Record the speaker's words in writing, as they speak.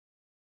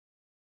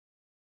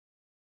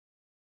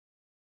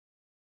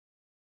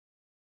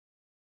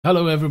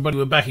Hello everybody,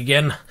 we're back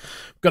again.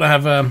 Gonna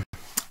have a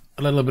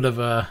little bit of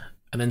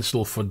an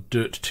install for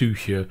Dirt 2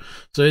 here.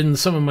 So in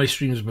some of my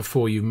streams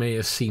before, you may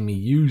have seen me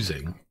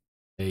using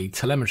a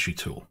telemetry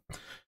tool.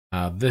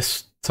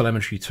 This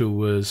telemetry tool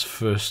was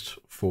first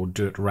for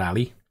Dirt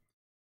Rally.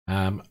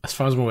 As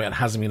far as I'm aware, it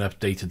hasn't been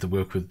updated to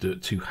work with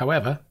Dirt 2.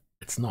 However,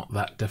 it's not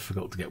that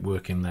difficult to get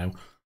working now.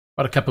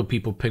 But a couple of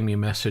people ping me a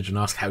message and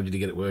ask, how did you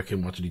get it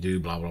working? What did you do?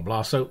 Blah, blah,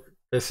 blah. So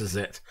this is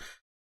it.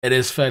 It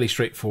is fairly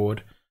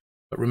straightforward.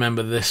 But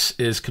remember, this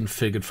is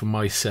configured for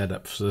my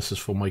setup, so this is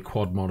for my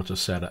quad monitor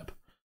setup.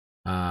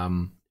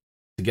 To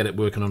get it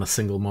working on a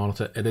single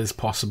monitor, it is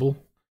possible.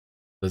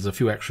 There's a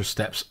few extra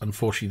steps.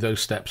 Unfortunately, those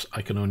steps,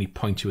 I can only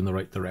point you in the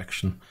right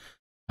direction.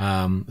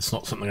 It's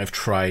not something I've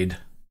tried,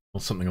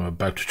 not something I'm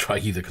about to try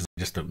either, because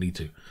I just don't need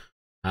to.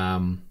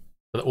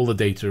 But all the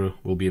data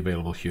will be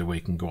available here where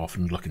you can go off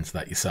and look into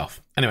that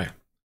yourself. Anyway,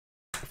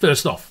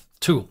 first off,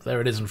 tool.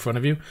 There it is in front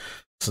of you.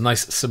 It's a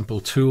nice, simple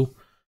tool.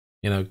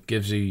 You know,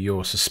 gives you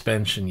your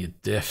suspension, your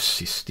diffs,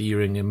 your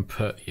steering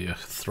input, your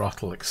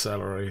throttle,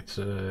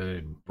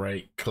 accelerator,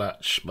 brake,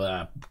 clutch,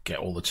 blah, get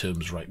all the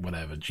terms right,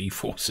 whatever,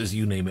 G-forces,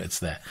 you name it, it's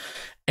there.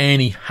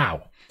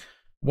 Anyhow,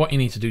 what you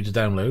need to do to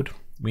download,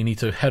 we need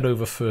to head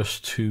over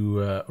first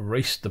to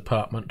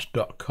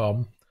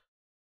racedepartment.com.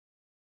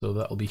 So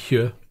that'll be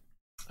here.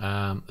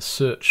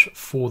 Search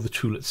for the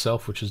tool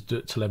itself, which is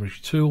Dirt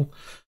Telemetry Tool.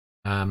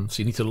 So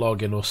you need to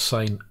log in or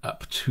sign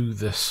up to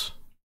this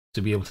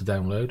to be able to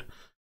download.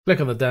 Click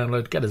on the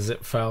download, get a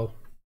zip file,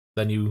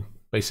 then you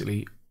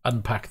basically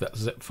unpack that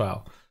zip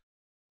file.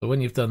 So when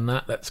you've done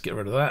that, let's get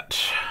rid of that.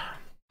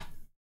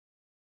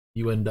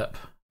 You end up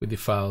with your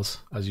files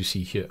as you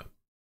see here.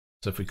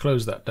 So if we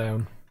close that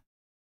down,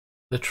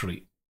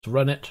 literally to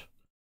run it,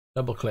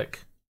 double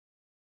click,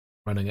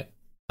 running it,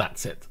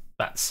 that's it.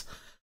 That's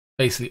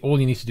basically all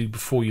you need to do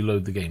before you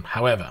load the game.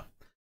 However,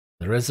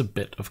 there is a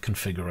bit of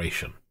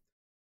configuration.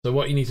 So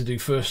what you need to do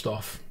first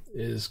off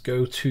is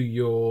go to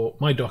your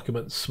My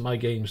Documents, My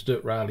Games,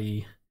 Dirt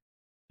Rally,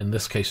 in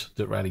this case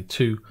Dirt Rally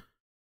 2,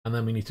 and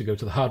then we need to go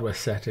to the hardware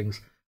settings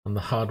and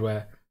the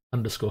hardware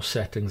 _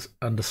 settings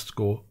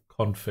 _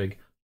 config.xml.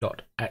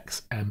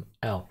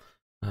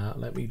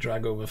 Let me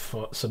drag over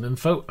for some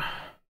info.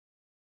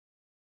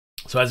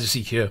 So as you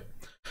see here,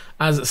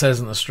 as it says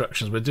in the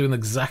instructions, we're doing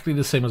exactly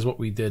the same as what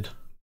we did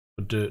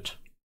for Dirt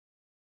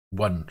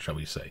 1, shall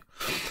we say.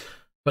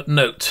 But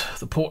note,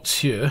 the ports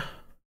here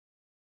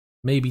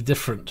may be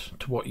different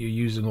to what you're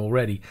using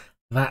already.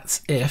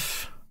 That's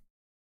if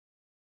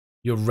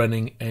you're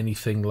running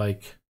anything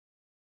like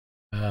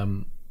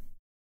a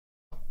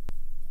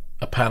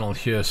panel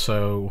here.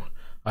 So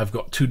I've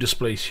got two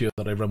displays here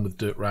that I run with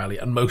Dirt Rally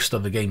and most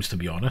other games, to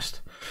be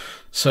honest.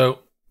 So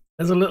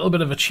there's a little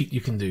bit of a cheat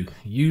you can do.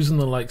 Using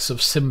the likes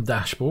of Sim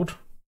Dashboard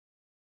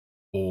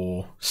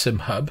or Sim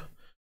Hub,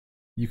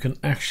 you can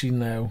actually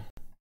now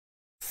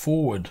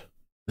forward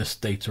this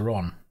data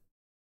on.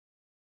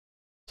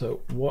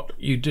 So what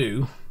you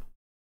do,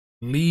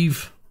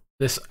 leave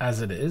this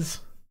as it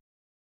is.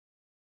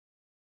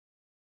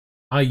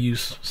 I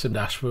use Sim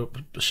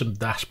Dashboard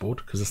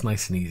because it's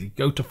nice and easy.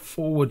 Go to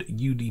forward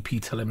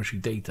UDP telemetry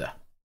data.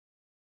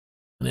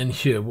 And in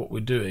here, what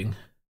we're doing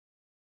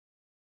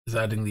is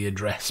adding the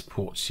address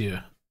ports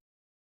here.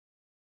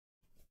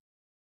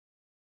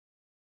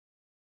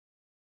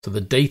 So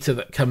the data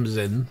that comes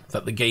in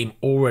that the game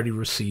already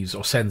receives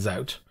or sends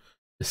out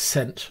is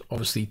sent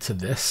obviously to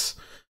this.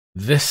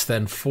 This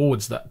then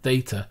forwards that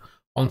data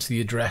onto the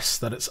address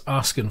that it's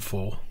asking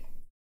for.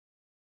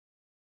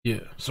 Yeah.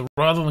 So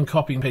rather than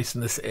copying and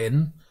pasting this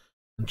in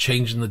and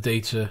changing the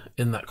data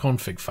in that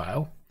config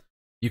file,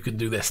 you can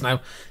do this.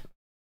 Now,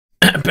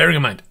 bearing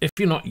in mind, if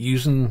you're not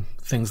using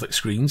things like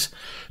screens,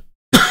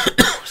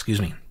 excuse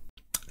me,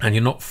 and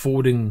you're not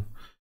forwarding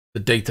the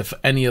data for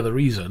any other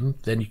reason,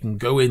 then you can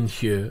go in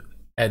here,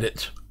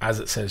 edit as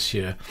it says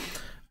here,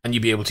 and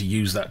you'll be able to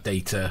use that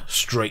data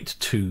straight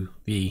to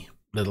the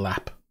little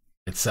app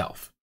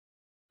itself.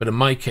 But in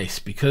my case,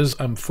 because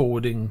I'm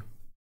forwarding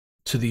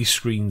to these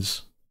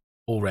screens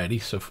already,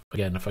 so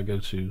again, if I go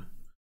to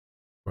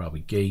where are we,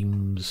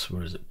 games,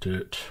 where is it,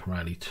 Dirt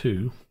Rally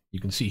 2, you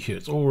can see here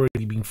it's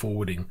already been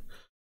forwarding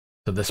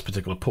to this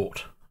particular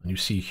port, and you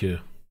see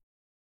here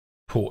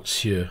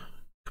ports here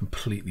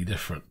completely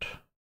different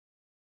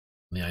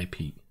than the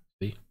IP.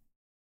 See,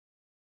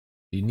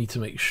 you need to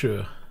make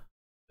sure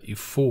that you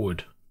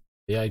forward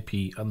the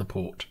IP and the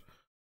port,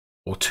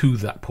 or to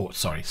that port,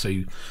 sorry. So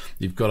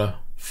you've got to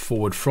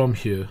forward from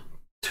here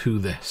to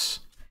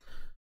this.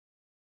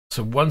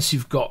 So once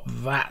you've got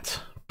that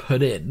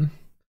put in,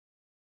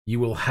 you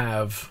will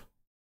have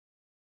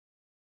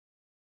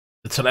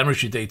the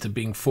telemetry data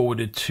being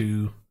forwarded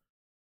to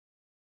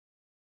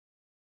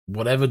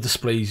whatever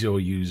displays you're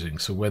using.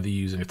 So whether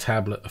you're using a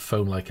tablet, a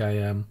phone like I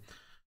am,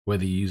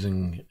 whether you're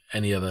using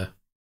any other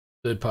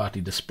third-party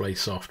display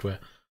software,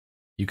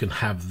 you can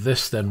have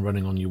this then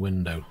running on your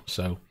window.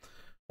 So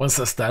once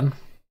that's done,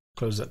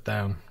 close that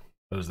down,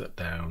 close that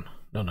down.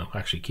 No,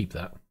 actually keep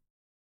that.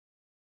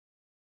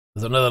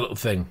 There's another little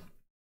thing.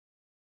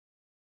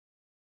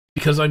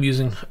 because I'm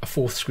using a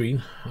fourth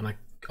screen, and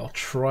I'll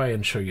try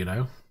and show you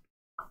now.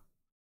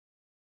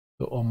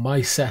 So on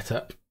my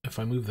setup, if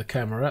I move the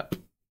camera up,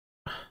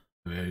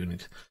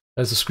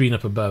 there's the screen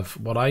up above.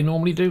 What I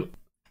normally do,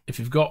 if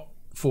you've got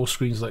four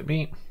screens like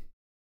me,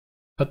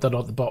 put that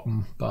on the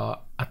bottom bar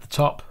at the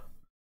top.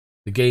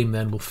 The game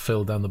then will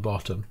fill down the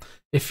bottom.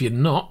 If you're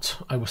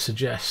not, I would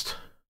suggest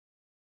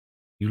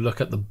you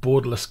look at the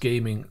borderless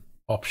gaming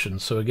option.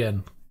 So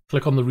again,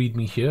 click on the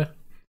README here,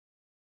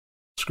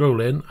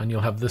 scroll in, and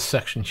you'll have this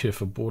section here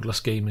for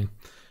borderless gaming.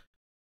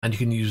 And you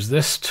can use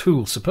this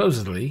tool,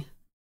 supposedly,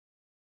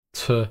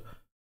 to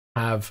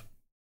have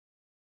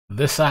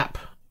this app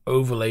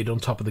overlaid on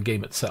top of the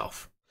game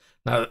itself.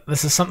 Now,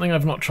 this is something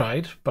I've not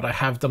tried, but I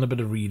have done a bit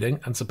of reading,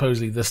 and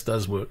supposedly this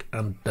does work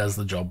and does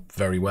the job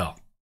very well.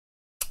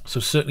 So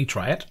certainly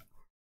try it.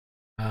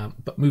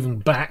 But moving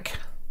back,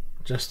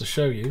 just to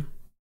show you,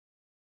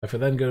 if I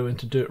then go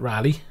into Dirt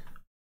Rally,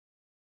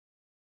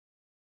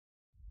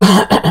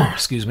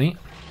 excuse me,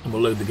 and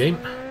we'll load the game.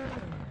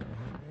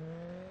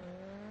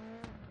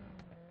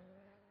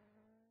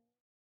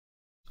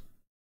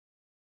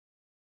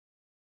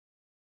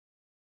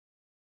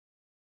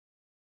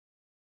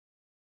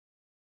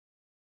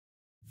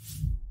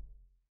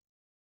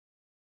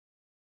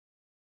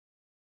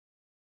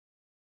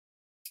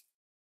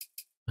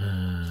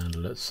 And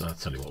let's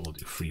tell you what, we'll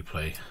do free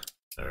play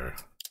there.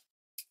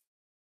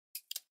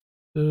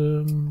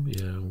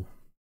 Yeah,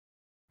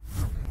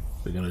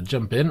 we're gonna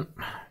jump in.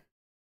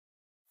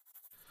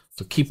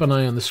 So keep an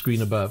eye on the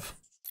screen above.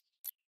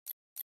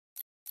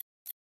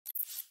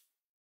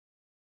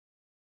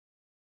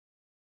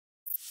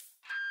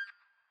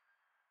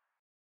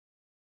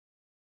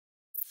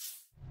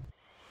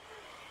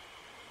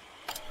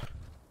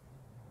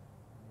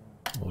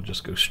 We'll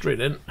just go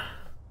straight in.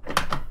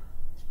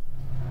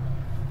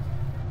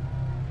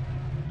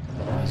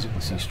 As you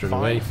can see straight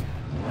away.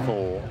 5,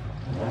 4,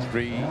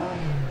 3,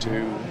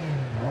 2,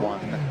 1,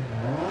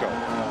 go.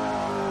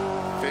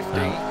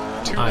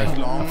 50, 2 right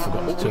long,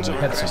 opens over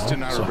crest to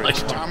narrow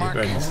bridge tarmac,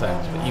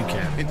 sounds, but you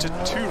can. into 2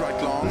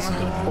 right long, This is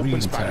going to be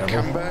opens really back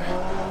terrible. camber,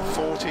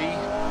 40,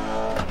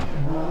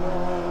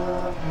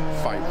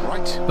 5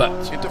 right,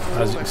 But into 4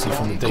 as you can see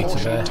from the data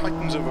caution, there,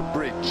 tightens over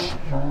bridge.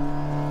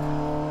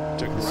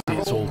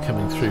 it's all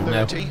coming through.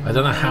 Now, I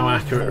don't know how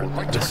accurate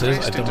this is.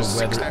 I don't know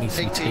whether it needs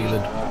to be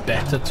tailored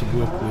better to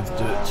work with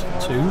Dirt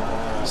 2,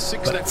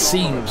 but it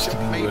seems to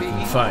be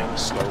working fine.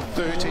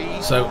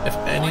 So if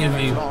any of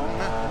you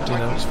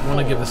want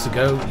to give this a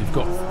go, you've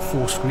got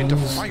 4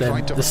 screens,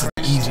 then this is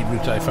the easy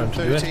route I found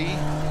to do it.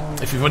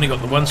 If you've only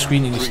got the one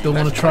screen and you still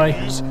want to try,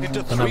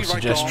 then I would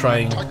suggest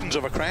trying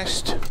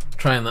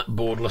that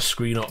borderless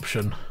screen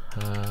option.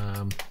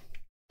 I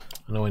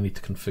know I need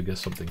to configure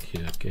something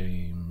here.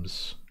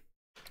 Games.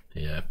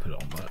 Yeah, put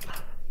it on that.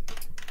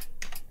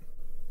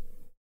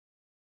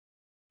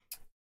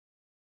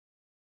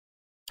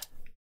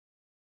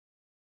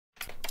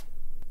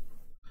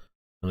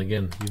 And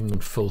again, even in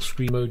full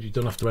screen mode, you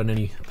don't have to run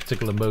any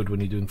particular mode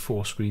when you're doing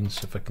 4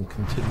 screens. If I can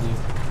continue.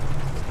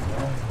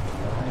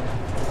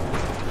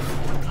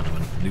 And I'm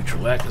in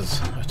neutral there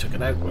because I took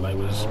it out when I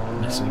was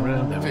messing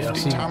around. There we are.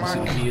 See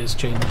the gears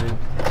changing.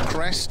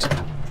 Crest.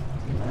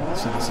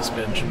 See the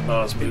suspension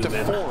bars moving.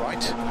 Into 4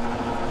 right.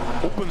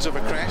 Opens over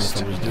crest.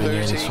 If I was doing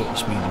any sort of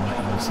speed, you might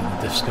even see the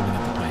diffs coming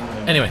into play.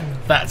 Anyway,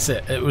 that's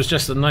it. It was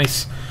just a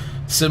nice,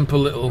 simple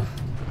little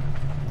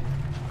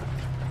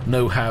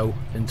know-how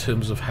in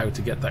terms of how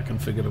to get that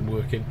configured and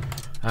working.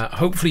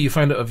 Hopefully you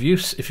found it of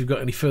use. If you've got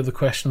any further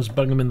questions,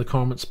 bung them in the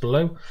comments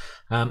below.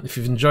 If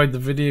you've enjoyed the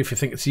video, if you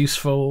think it's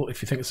useful,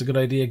 if you think it's a good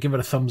idea, give it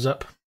a thumbs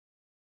up.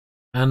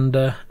 And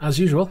as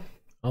usual,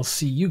 I'll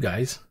see you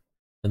guys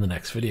in the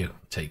next video.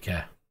 Take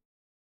care.